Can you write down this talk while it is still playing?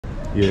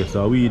Yeah,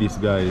 so we eat this,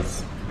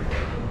 guys.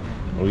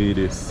 We eat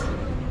this.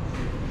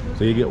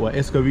 So you get what,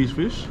 escovitch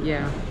fish?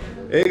 Yeah.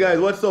 Hey guys,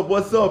 what's up?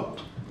 What's up?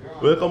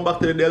 Welcome back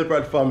to the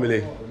Delprat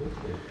family.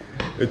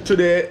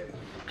 Today,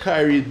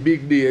 Kyrie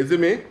big day, you see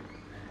me?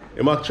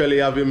 I'm actually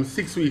have him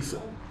 6 weeks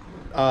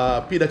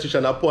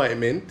pediatrician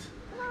appointment,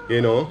 you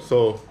know.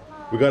 So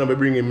we're gonna be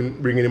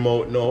bringing him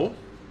out now.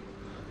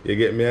 You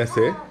get me? I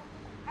say,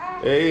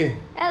 hey.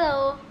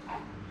 Hello.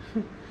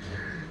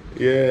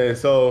 Yeah.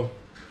 So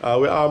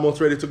we're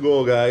almost ready to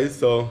go, guys.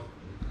 So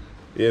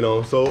you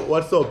know. So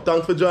what's up?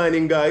 Thanks for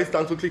joining, guys.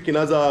 Thanks for clicking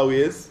as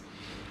always.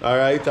 All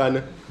right,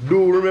 and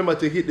do remember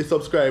to hit the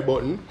subscribe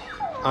button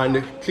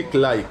and click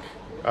like.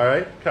 All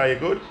right, Kai, you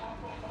good?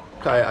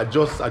 Kai, I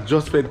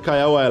just fed Kai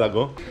a while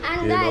ago.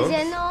 And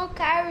guys, you know,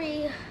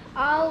 Kyrie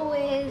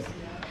always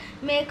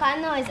make a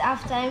noise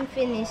after I'm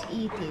finished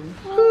eating.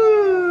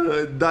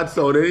 That's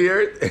how they hear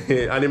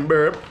it. And him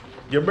burp.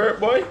 You burp,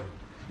 boy?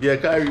 Yeah,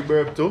 Kyrie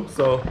burp too.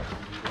 So,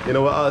 you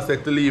know, we're all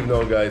set to leave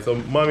now, guys. So,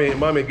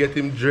 mommy get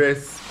him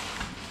dressed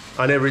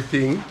and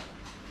everything.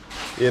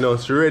 You know,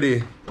 she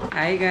ready.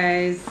 Hi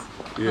guys.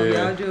 Yeah. How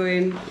y'all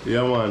doing?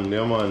 Yeah, man.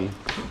 Yeah, man.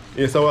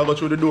 Yeah, so I'll go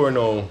through the door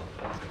now.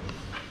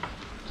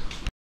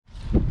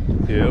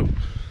 Yeah.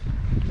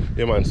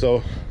 Yeah, man.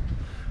 So,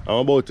 I'm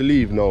about to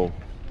leave now.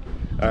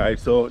 Alright,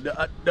 so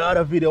the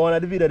other video, one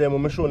of the videos them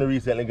I'm showing you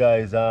recently,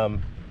 guys,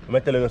 I'm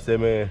telling you, say,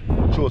 me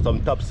show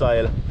some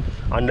topsoil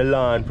on the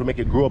land to make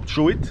it grow up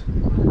through it.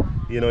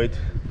 You know, it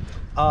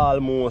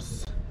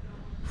almost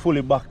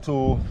fully back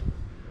to,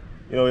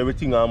 you know,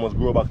 everything almost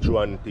grow back through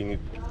and thing.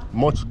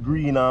 Much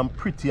greener and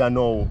prettier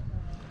now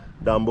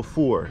than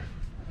before.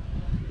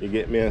 You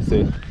get me? And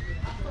say,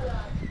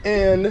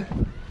 and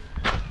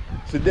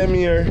so them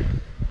here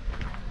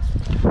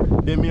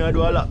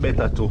do a lot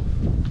better too.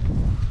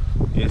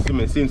 You see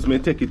me, since me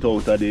take it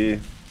out of the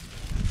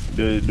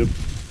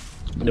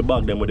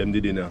bag them what them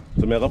did in there.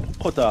 So I have to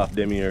cut off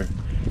them here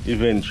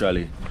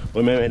eventually. But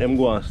I make them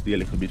go and stay a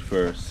little bit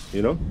first,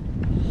 you know?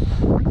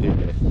 Yeah.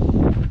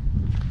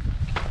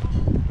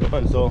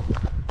 And so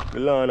the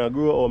lawn I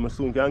grow up, I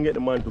soon can get the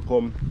man to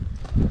come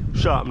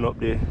sharpen up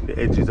the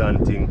edges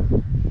and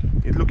thing.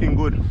 It's looking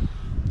good.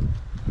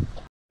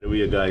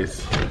 Anyway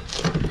guys,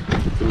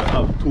 so I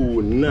have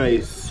two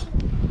nice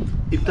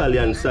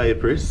Italian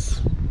cypress.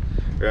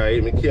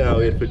 Right, I can't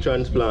wait to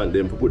transplant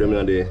them, to put them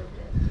in the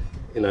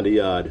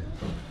yard.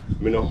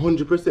 I'm not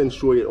 100%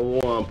 sure yet I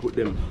want to put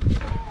them.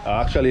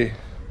 Actually,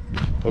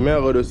 what I'm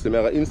going to do is I'm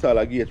going to install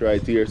a gate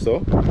right here.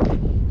 So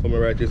I'm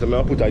right here, so I'm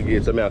going to put a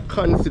gate. So I'm going to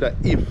consider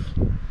if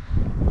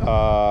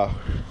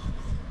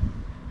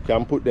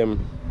can put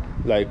them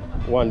like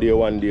one day,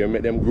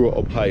 make them grow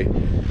up high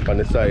on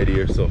the side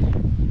here. So,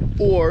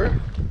 or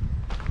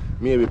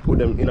maybe put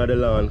them in the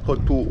land,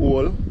 cut two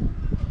holes.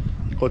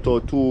 Cut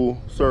out two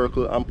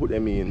circles and put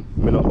them in.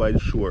 I'm not quite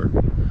sure,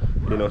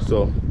 you know.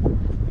 So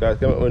guys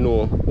can let me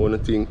know what you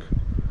think,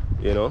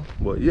 you know.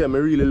 But yeah, I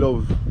really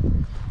love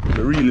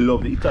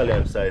the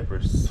Italian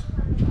cypress.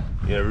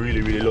 Yeah,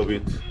 really love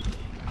it.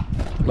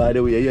 By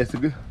the way, yes, see,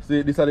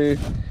 these are the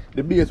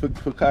base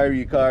for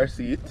Kyrie car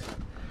seat.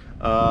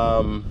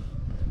 Well,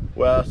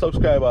 a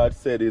subscriber had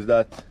said is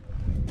that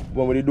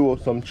when we do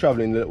some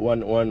traveling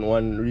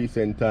one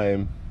recent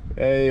time,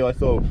 hey,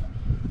 what's up?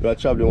 We are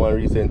traveling one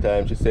recent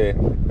time. She said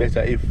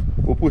better if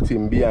we put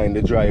him behind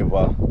the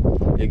driver.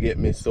 You get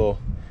me? So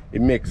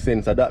it makes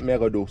sense. So that I'm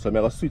gonna do. So I'm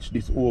gonna switch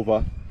this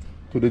over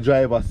to the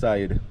driver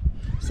side.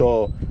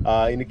 So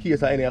in the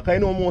case of any, I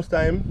know most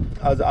time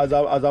as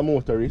a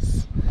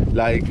motorist,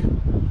 like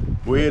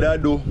we either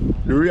do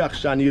the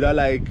reaction, either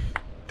like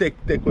take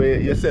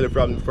away yourself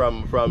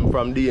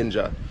from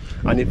danger.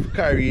 And if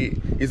Kyrie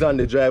is on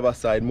the driver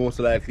side, most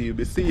likely you'll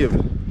be saved.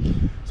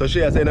 So she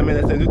has said I'm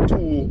gonna send the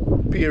two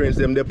parents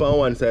them on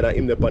one side and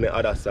him on the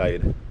other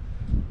side.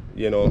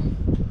 You know,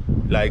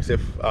 like say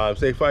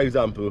for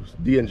example,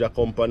 danger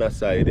come on a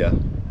side, yeah,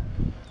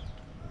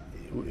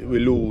 we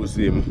lose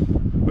him.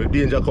 With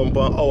danger come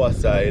on our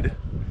side,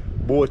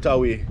 both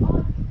away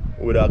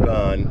would have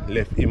gone,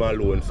 left him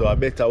alone. So I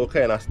better we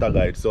kind of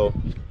stagger it. So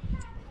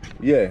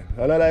yeah,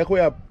 and I like we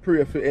have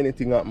pray for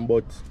anything happen,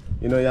 but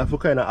you know you have to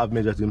kind of have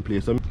measures in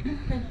place. So,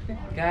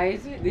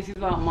 Guys, this is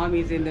what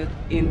mommy's in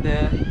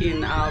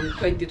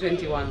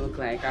 2021 look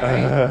like,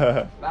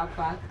 alright?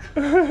 Backpack.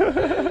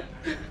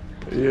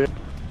 Yeah.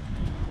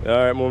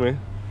 Alright, mommy.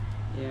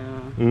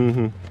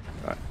 Yeah.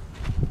 Right.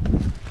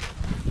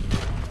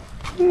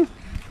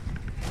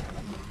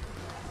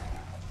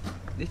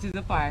 This is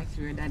the part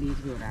where daddy's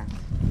good at.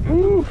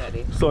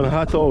 Daddy. Sun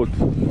hot out.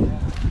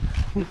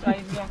 Yeah.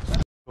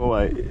 Oh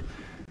my.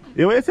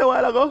 You want to say a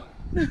while ago?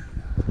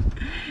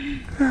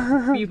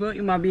 People,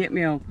 you might beat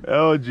me up.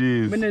 Oh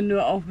jeez. I don't know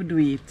how to do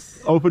it.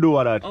 How to do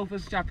what that? How to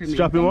strap him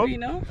Strap him up? You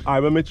know?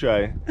 Alright, let me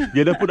try.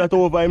 You just put that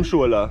over him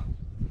shoulder.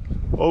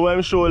 Over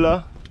him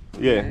shoulder.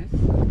 Yeah. Yes.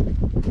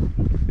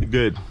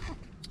 Good.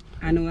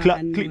 I know,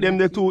 click them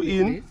the two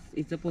in. This.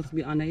 It's supposed to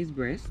be under his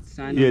breast.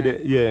 So I know yeah,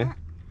 yeah.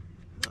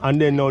 And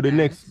then now the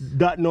next,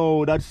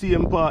 that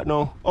same part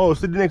now. Oh,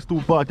 so the next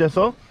two parts, yeah,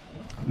 so?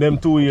 Them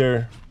two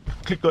here.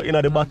 click in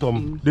at the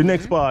bottom. The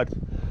next part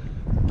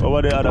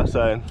over the other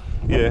side.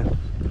 Yeah.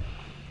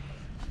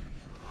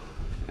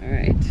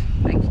 Alright.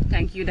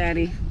 Thank you,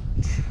 Daddy.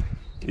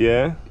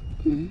 Yeah.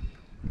 And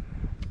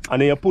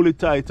then you pull it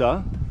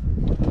tighter.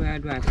 Where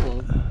do I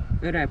pull?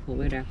 Where do I pull?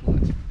 Where do I pull?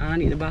 I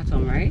need the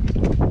bottom, right?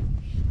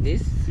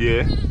 This?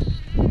 Yeah.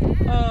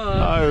 Oh.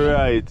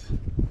 Alright.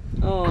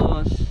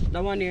 Oh,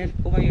 the one here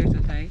over here is so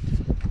tight.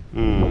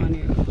 The one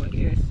here over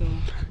here, so.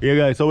 Yeah,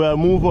 guys, so we'll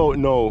move out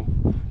now.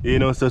 You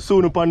know, so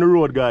soon up on the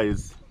road,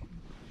 guys.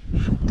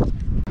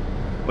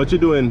 What you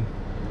doing?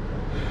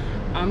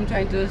 I'm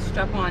trying to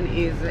strap on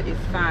his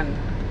fan.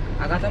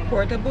 I got a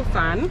portable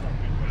fan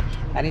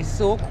that is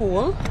so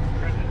cool.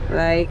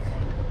 Like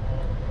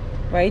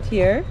right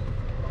here.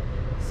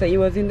 So he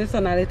was in the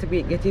sun a little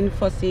bit getting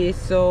fussy,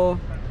 so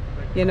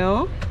you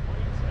know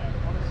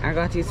I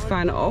got his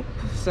fan up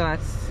so that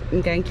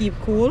he can keep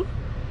cool.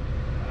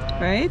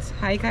 Right?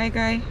 Hi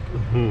Kai.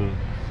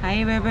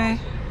 Hi baby.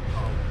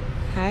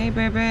 Hi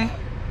baby.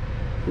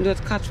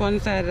 Just catch one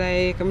side,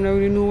 like I'm not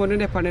really know what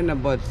they're putting in the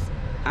buds.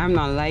 I'm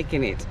not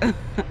liking it.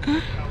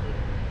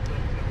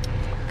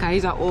 Kai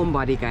is a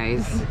homebody,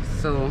 guys.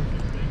 So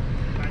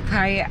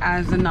Kai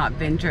has not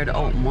ventured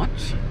out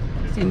much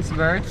since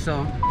birth,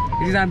 so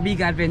it is a big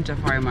adventure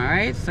for him,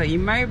 alright? So he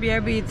might be a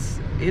bit,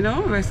 you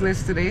know,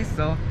 restless today,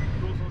 so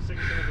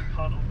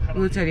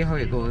we'll tell you how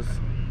it goes.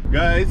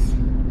 Guys,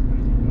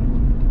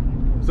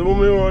 so when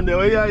we run there,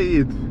 what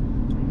you eat?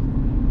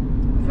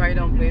 Fried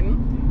dumpling.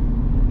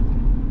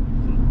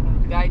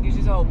 Guys, this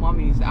is how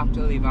mommies have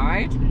to live,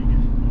 alright?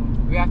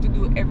 We have to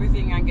do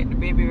everything and get the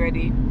baby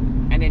ready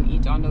and then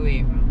eat on the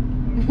way.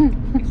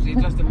 It's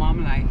just the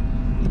mom life.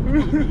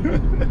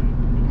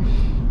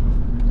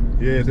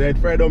 Yes, I had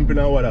fried dumpling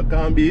and what?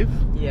 Corned beef?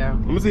 Yeah.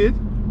 Let me see it.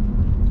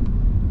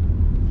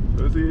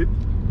 Let me see it.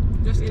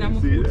 Just in a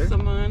food,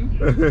 some man.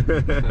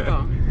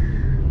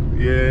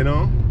 Yeah, you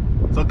know.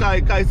 So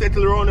Kai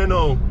settle around there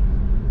now.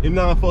 Him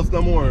not fuss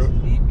no more.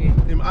 Sleeping.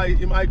 Him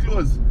eye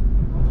close.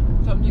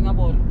 Something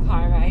about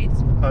car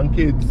rides. And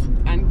kids.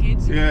 And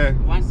kids. Yeah.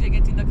 Once they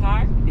get in the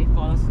car, they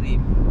fall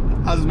asleep.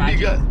 As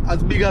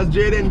big as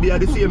Jaden are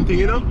the same thing,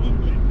 you know?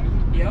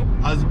 Yep.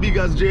 As big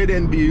as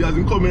Jaden as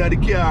in coming at the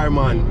car,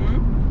 man.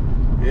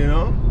 You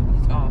know?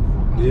 It's off.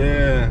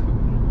 Yeah.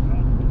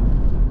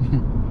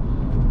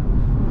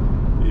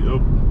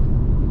 Yup.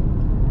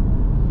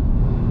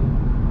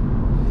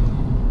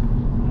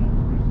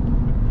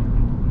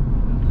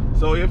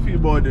 So how you feel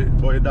about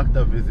the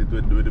doctor visit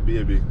with the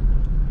baby?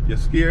 You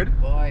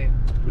scared? Boy.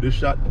 With the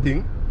shot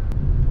thing?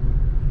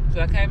 So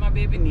I carry my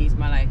baby niece,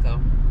 Malika,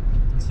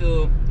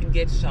 to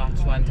get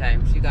shots one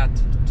time. She got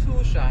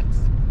 2 shots.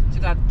 She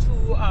got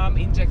 2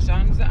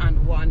 injections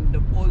and one the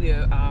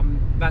polio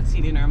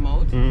vaccine in her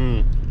mouth.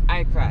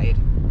 I cried.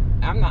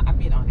 I'm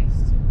being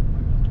honest.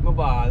 My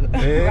ball,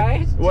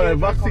 right? What, a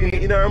vaccine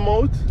in her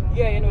mouth?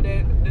 Yeah, you know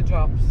the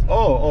drops.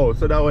 Oh,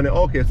 so that one.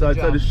 Okay, so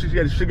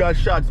she got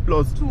shots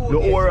plus 2 the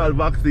oral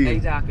vaccine.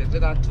 Exactly. She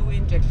got 2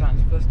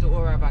 injections plus the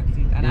oral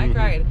vaccine, and I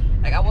cried.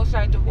 Like I was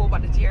trying to hold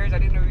back the tears. I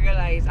didn't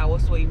realize I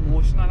was so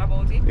emotional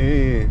about it.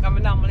 I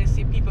normally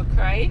see people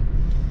cry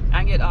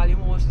and get all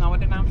emotional,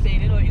 but then I'm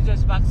saying, you know, it's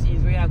just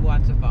vaccines where I go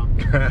and so far.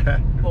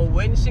 But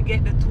when she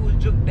get the 2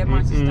 juke, them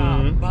and she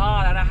start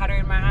ball, and I had her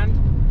in my hand,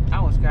 I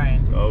was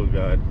crying. Oh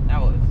God. I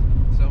was.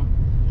 So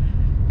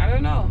I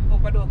don't know.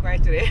 Hope I don't cry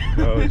today.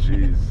 Oh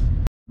jeez.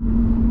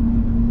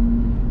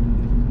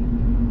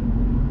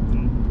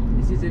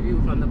 This is a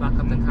view from the back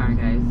of the car,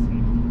 guys.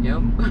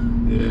 Yep.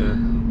 Yeah.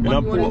 In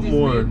a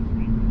Portmore.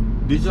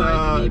 This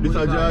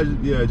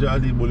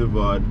Georgie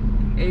Boulevard.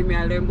 Hey, me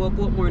I learn about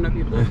Portmore now,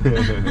 people.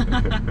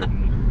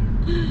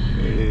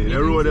 The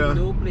road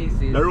no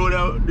places. The road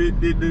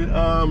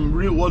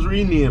was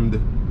renamed. I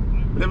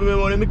never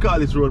remember what they call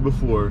this road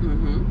before.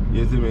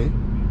 You see me?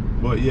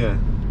 But yeah.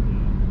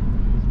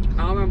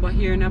 I remember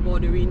hearing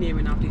about the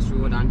renaming of this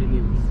road on the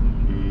news.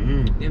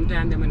 Them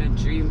time them in a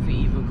dream for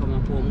even come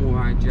up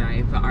Portmore or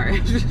drive.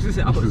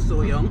 I was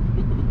so young.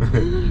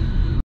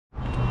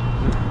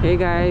 Hey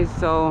guys,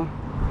 so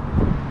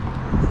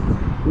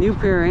new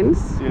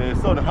parents. Yeah,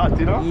 it's so hot,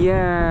 you know?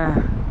 Yeah,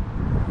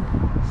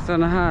 so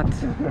hot.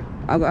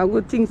 I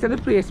would think that the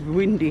place is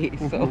windy,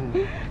 so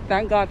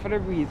thank God for the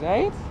breeze,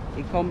 right?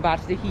 It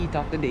combats the heat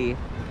of the day.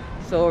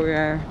 So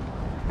we're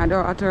at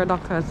our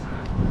doctor's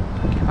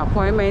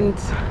appointment.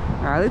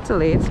 We're a little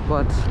late,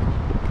 but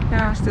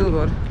yeah, still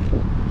good.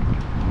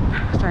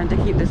 Trying to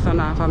keep the sun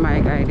off of my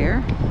guy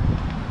there.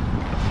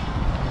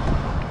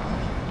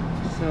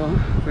 So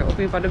we're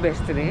hoping for the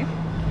best today.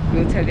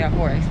 We'll tell you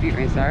our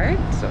experience, alright?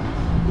 So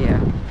yeah.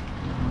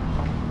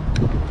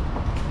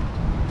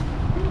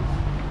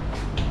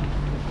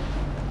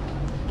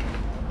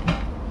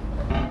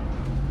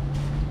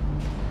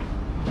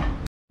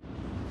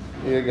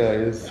 Hey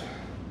guys,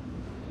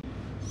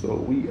 so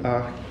we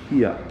are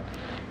here.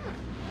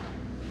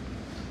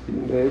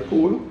 Very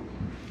cool.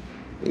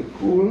 Very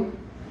cool.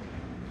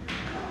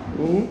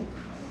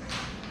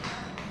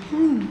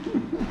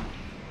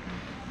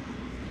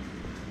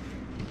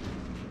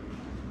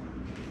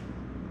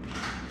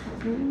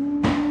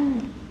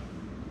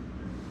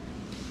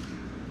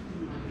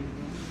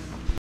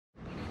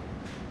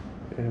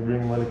 Can you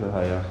bring him a little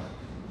higher?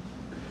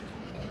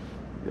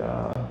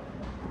 Yeah.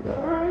 Yeah,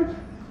 alright. Is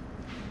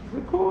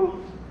it cool?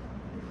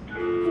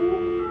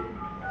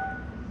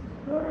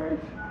 Alright.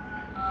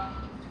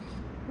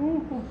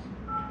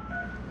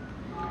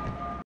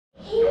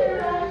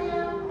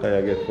 Can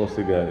I get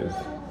fussy, guys?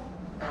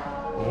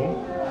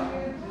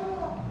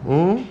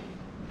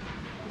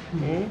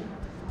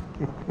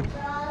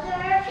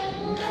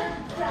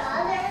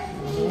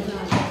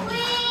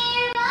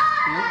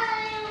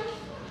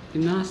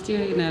 You're nasty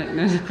in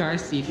the car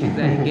seat. He's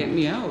like, get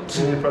me out.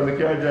 From the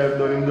car drive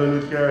down, him done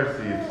with car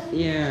seat.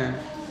 Yeah.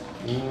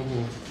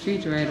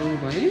 Street right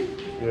over, eh?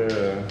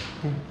 Yeah.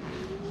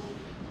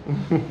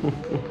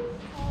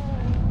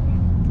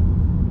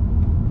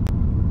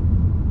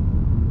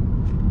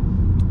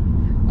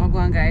 Well, go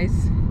on, guys.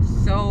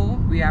 So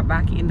we are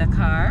back in the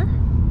car.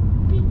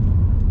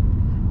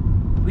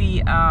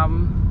 We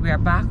are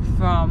back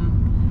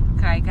from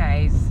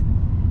Kai's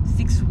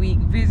 6-week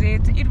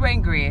visit. It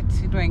went great.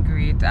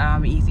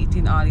 He's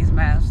eating all his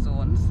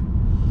milestones.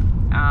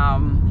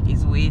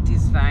 His weight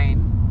is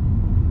fine.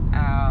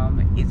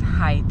 His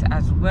height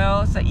as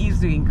well, so he's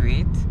doing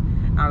great,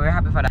 and we're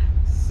happy for that.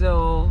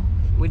 So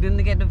we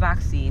didn't get the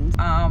vaccine.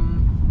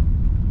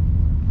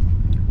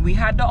 We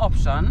had the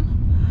option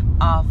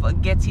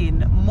of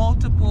getting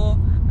multiple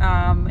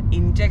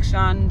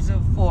injections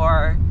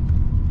for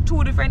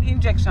 2 different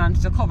injections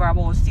to cover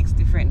about 6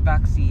 different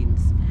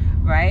vaccines,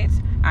 right?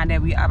 And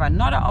then we have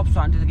another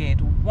option to get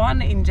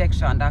 1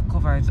 injection that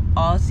covers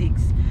all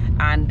 6,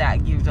 and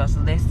that gives us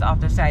less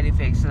of the side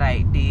effects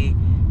like the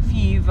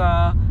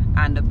fever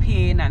and the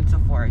pain and so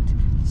forth.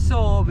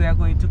 So we are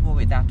going to go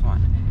with that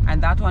one,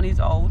 and that one is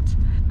out.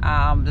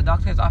 The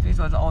doctor's office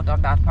was out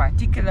of that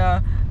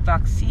particular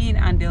vaccine,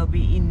 and they'll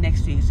be in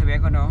next week, so we're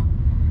gonna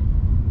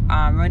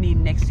run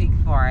in next week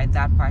for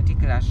that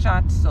particular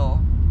shot.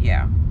 So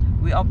yeah,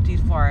 we opted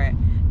for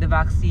the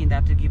vaccine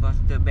that will give us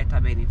the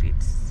better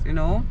benefits, you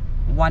know,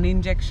 1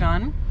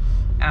 injection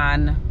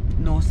and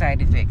no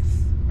side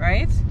effects,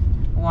 right?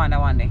 One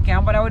day.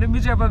 Can't bother with the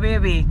miserable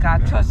baby,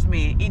 cause trust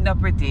me, it's not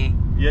pretty.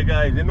 Yeah,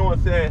 guys, you know what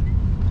I say?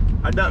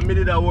 I don't me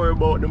did I worry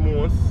about the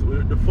most,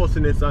 with the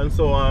fussiness and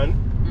so on.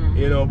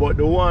 You know, but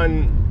the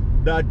one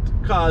that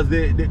caused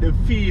the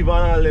fever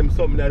and all them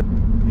something that,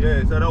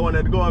 yeah, so that one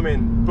that the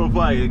government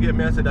provide, you get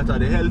me, I said that's at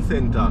the health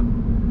center,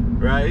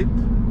 right?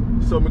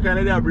 So I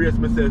kind of brace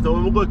myself. So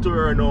when we go to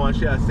her now and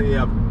she say you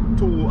have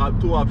two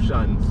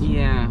options.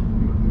 Yeah.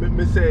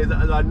 Me say it's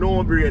a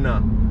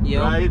no-brainer.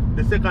 Yep. Right?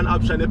 The second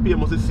option they pay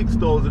must be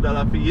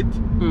 $6,000 for it.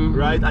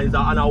 Right? And it's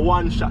a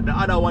 1 shot. The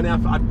other one you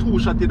have a 2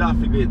 shot it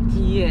have to get.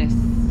 Yes.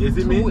 You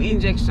see 2 me?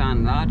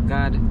 injection, Lord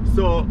God.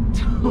 So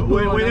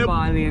when you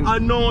a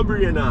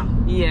no-brainer.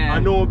 Yeah. A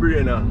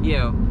no-brainer.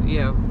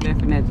 Yeah,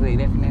 definitely.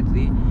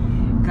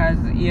 Because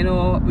you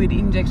know, with the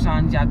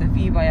injections you have the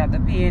fever, you have the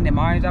pain, the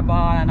marginal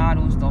and all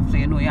those stuff, so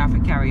you know you have to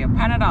carry a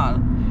Panadol.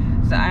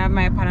 So I have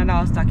my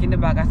Panadol stuck in the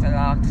bag. I said,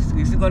 oh,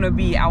 this is gonna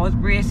be, I was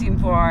bracing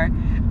for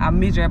a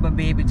miserable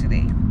baby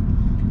today.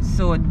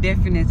 So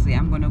definitely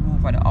I'm gonna go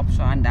for the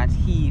option that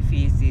he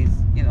faces,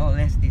 you know,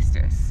 less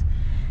distress.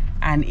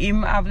 And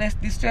him have less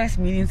distress,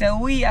 meaning that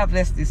we have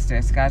less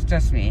distress, because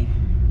trust me,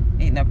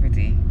 it's not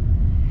pretty.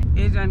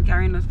 Adrian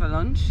carrying us for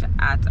lunch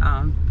at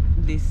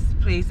this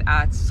place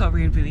at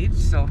Sovereign Village.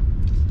 So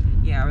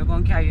yeah, we're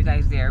gonna carry you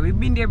guys there. We've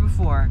been there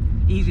before.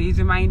 He's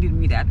reminded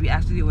me that we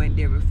actually went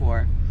there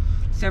before.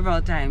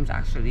 Several times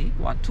actually.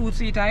 What,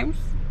 2-3 times?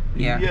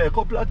 Yeah. Yeah, a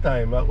couple of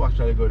times. I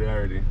actually go there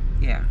already.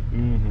 Yeah.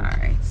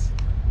 Alright.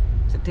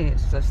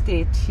 So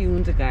stay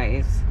tuned,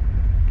 guys.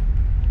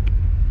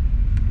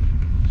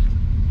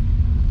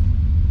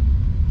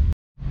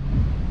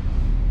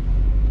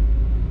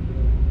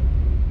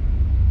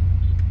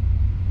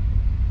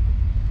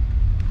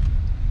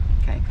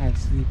 Kai's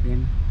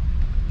sleeping.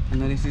 I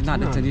know this is not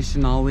the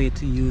traditional way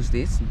to use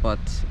this, but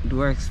it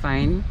works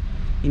fine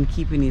in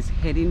keeping his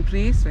head in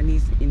place when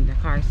he's in the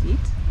car seat.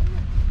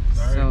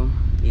 Sorry. So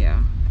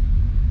yeah,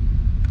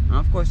 and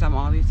of course I'm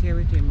always here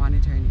with him,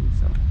 monitoring him.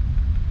 So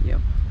yep.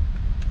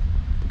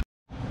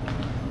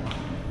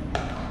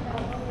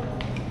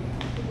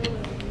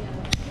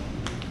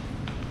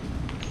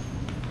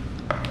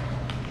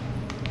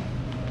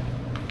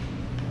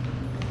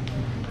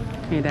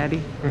 Hey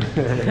daddy.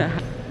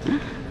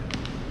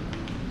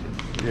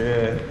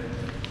 Yeah.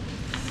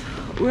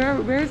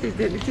 Where is this?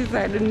 This is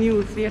like the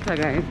new theater,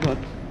 guys, but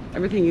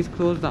everything is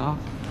closed off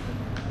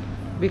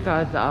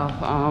because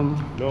of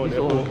no, they're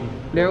open.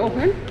 They're open?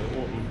 They're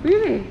open.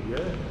 Really?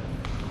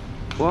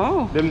 Yeah.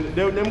 Wow.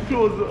 Them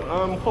closed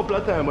couple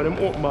of times, but them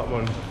open back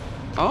one.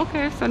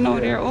 Okay, so now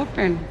they're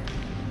open.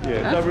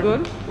 Yeah, that's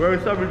good. We're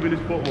in Savage Village,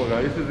 Portmore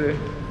now. This is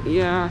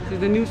this is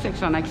the new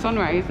section, like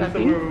Sunrise, I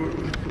think.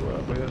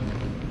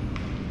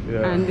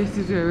 Yeah. And this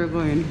is where we're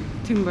going,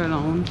 Timber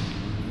Lounge.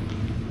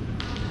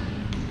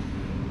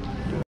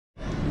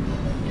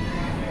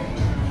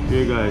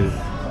 Hey guys,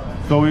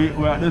 so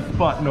we're at the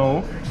spot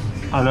now,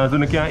 and as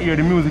you can hear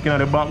the music in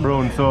the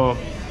background, so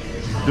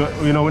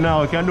you know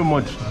now we can't do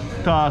much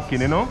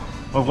talking, you know.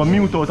 We're going to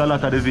mute out a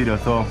lot of the video,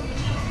 so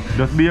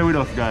Just bear with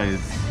us, guys.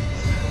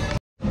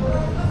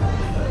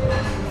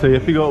 So you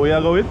figure out where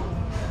you go with?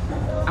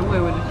 I'm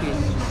going with the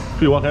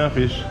fish. What kind of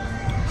fish?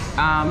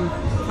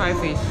 Fried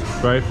fish.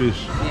 Fried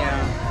fish.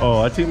 Yeah.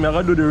 Oh, I think I'm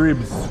gonna do the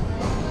ribs.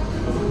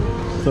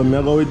 So I'm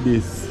gonna go with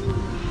this.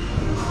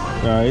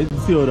 Alright,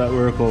 see how that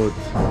works out.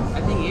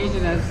 I think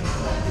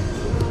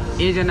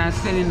Asian has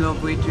fell in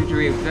love with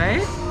ribs,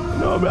 right?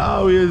 No, but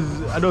always,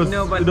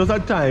 No, but it does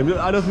have time.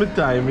 I just make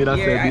time, you know,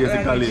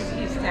 basically.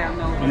 It's time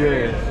now.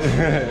 Yeah.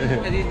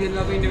 And he's been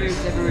loving the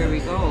ribs everywhere we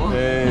go.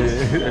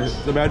 Yeah.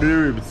 So I do the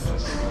ribs.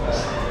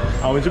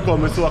 And when you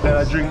come with what kind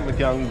of drink we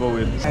can go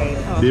with. Right,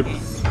 okay.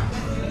 Dips.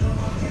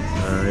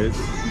 Alright.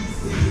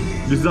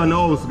 This is an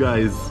house,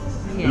 guys.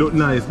 Yes. Look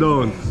nice,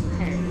 don't?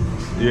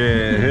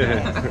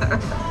 Yeah.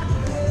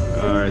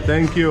 Alright,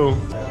 thank you.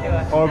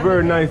 Our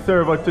very nice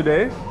server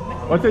today.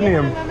 What's your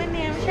name? My name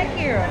is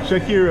Shakira.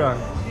 Shakira.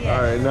 Yes.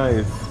 Alright,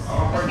 nice.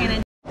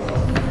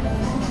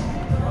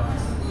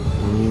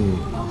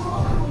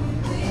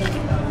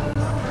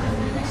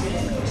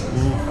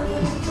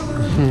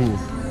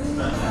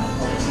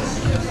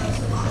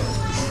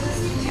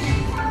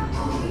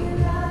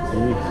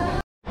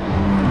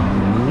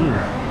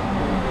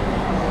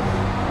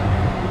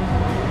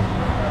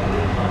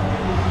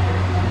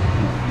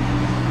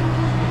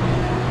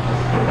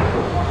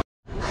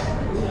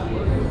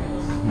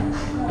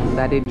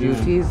 Daddy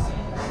duties.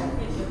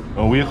 I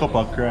wake up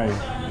and cry.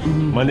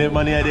 Money, I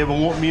didn't even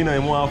want me, you know, I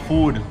want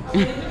food.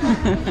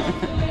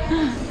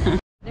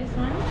 This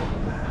one?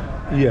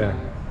 Yeah.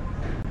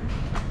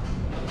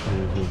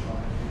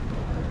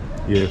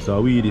 Yeah,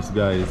 so we eat this,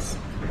 guys.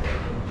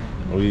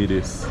 We eat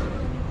this.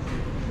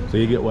 So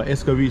you get what,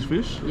 escovitch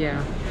fish?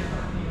 Yeah.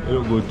 You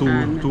look good.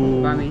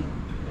 Two bami.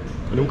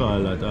 I don't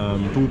call that.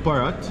 2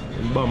 parrot,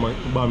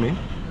 bami.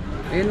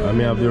 And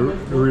we have the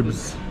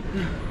ribs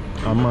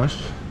and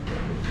mash.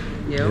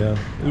 Yep. Yeah.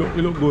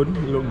 You look good.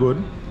 You look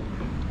good.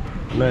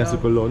 Nice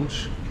little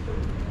lunch.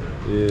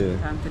 Yeah.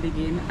 Time for the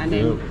game. And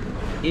then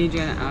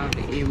Adrian have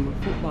the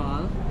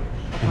football.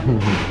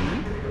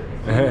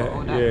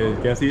 Yeah, you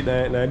can see it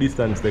in the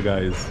distance there,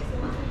 guys.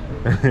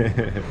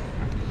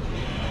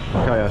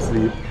 Kaya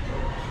sleep.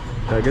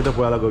 I get up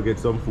while I go get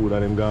some food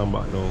and I'm going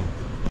back now.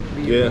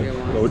 Yeah,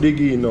 now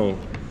dig in now.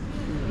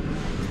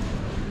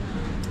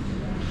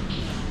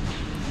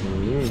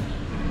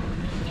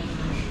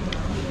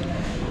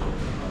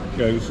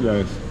 Yeah, it's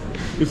nice.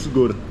 It's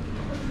good.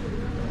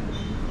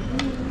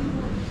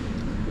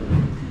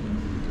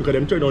 Look at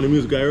them turn on the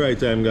music at the right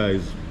time,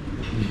 guys.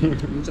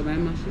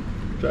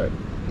 Try it.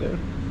 Yeah.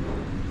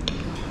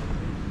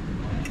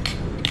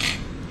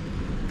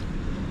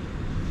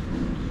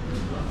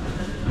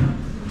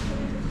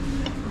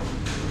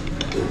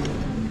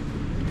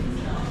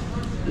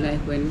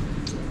 Like when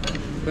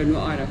we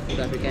order food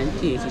that we can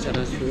taste each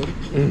other's food.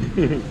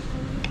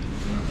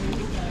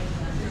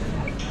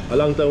 A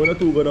long time we're not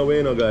too gone away,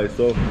 you know, guys.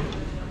 So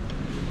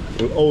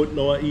we're out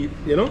now and eat,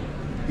 you know,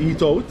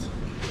 eat out.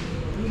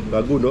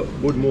 A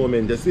good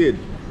moment, you see it.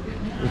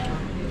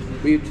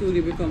 We truly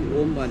become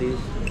homebodies.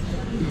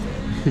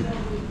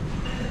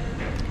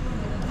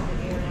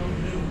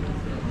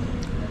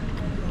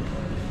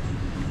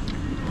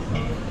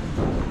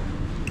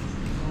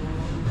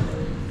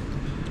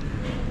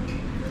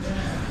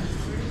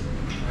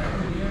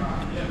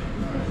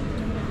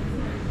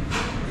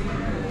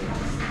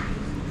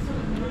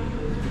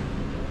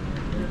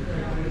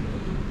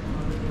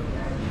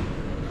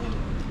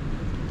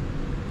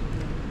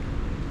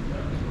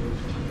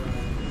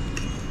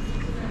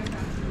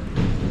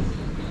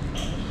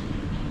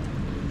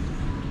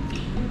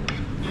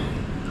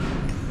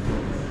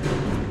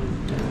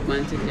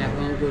 Man City have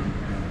gone good.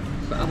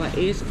 For our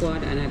A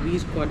squad and a B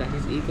squad that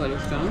is equally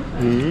strong,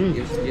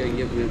 you're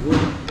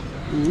good.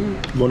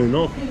 Money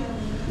enough.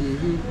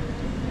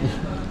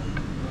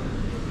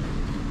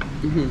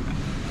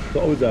 So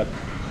how is that?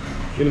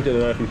 You didn't tell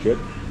the knife yet?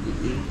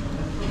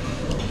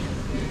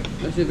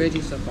 That's the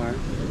veggies so far.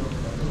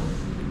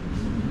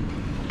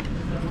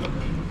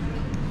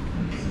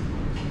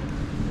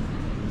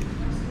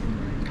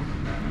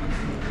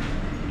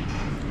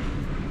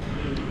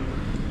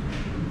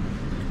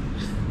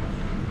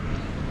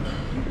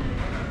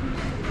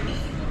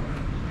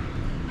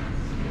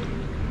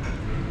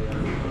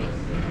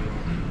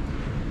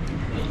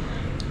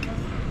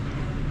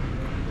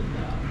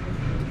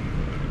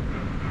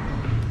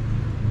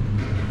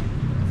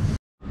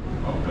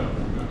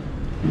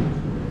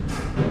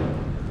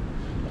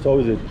 So how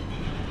is it?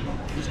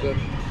 It's good.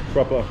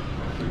 Proper?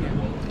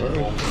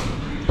 Yeah.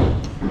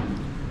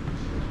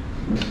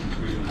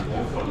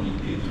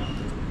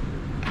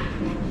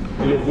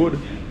 You look good.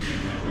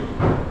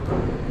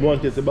 You want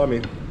to taste the bami?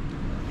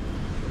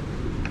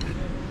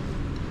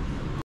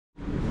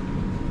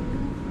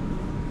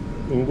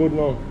 I'm good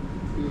now.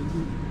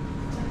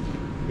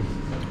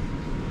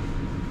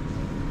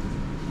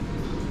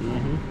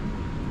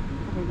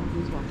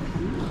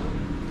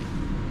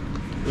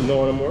 You don't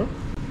want more?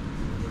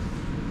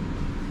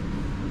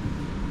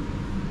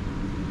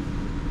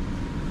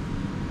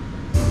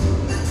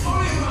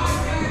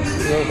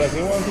 know, like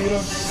you want it, you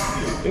know?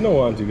 You don't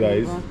want it,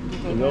 guys.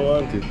 You don't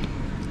want it.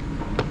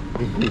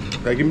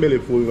 Like him belly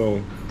full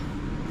now.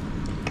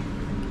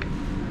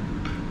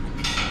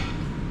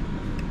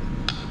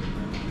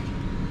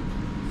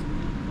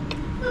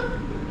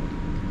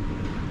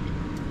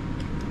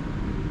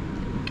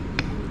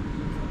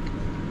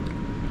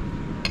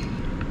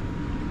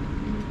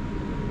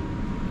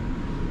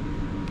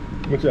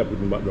 I'm gonna put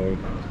him back down.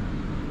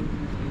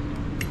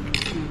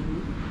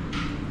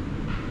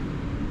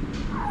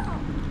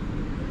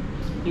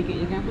 You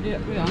can put it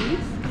on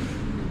this?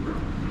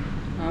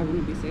 Or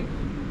wouldn't it be safe?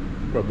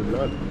 Probably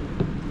not.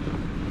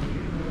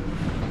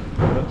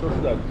 I don't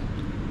trust that.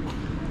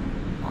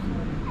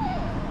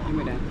 Give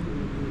me that.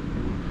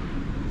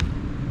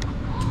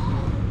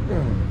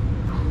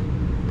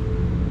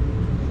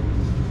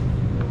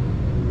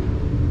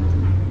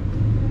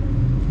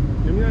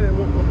 Give me that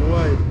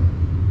wide.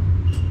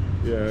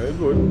 Yeah, it's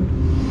good.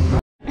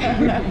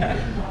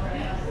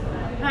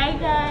 Hi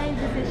guys,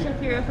 this is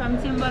Shakira from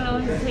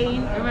Timberland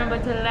saying remember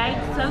to like,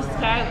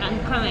 subscribe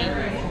and comment.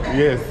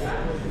 Yes.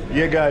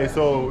 Yeah guys,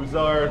 so it's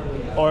our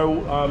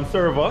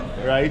server,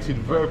 right? It's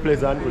very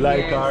pleasant. We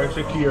like our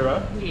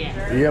Shakira.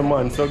 Yeah. Yeah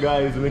man, so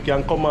guys we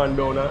can come on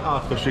down and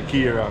ask for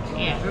Shakira.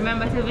 Yeah.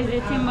 Remember to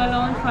visit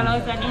Timberland, follow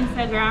us on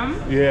Instagram.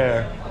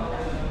 Yeah.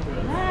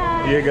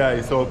 Bye. Yeah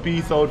guys, so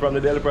peace out from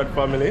the Delprat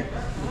family.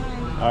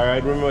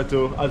 Alright, remember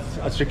to,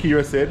 as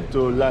Shakira said,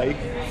 to like,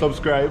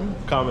 subscribe,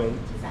 comment.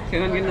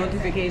 Turn on your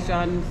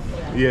notifications.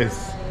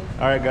 Yes.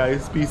 Alright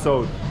guys, peace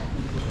out.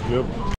 Yep.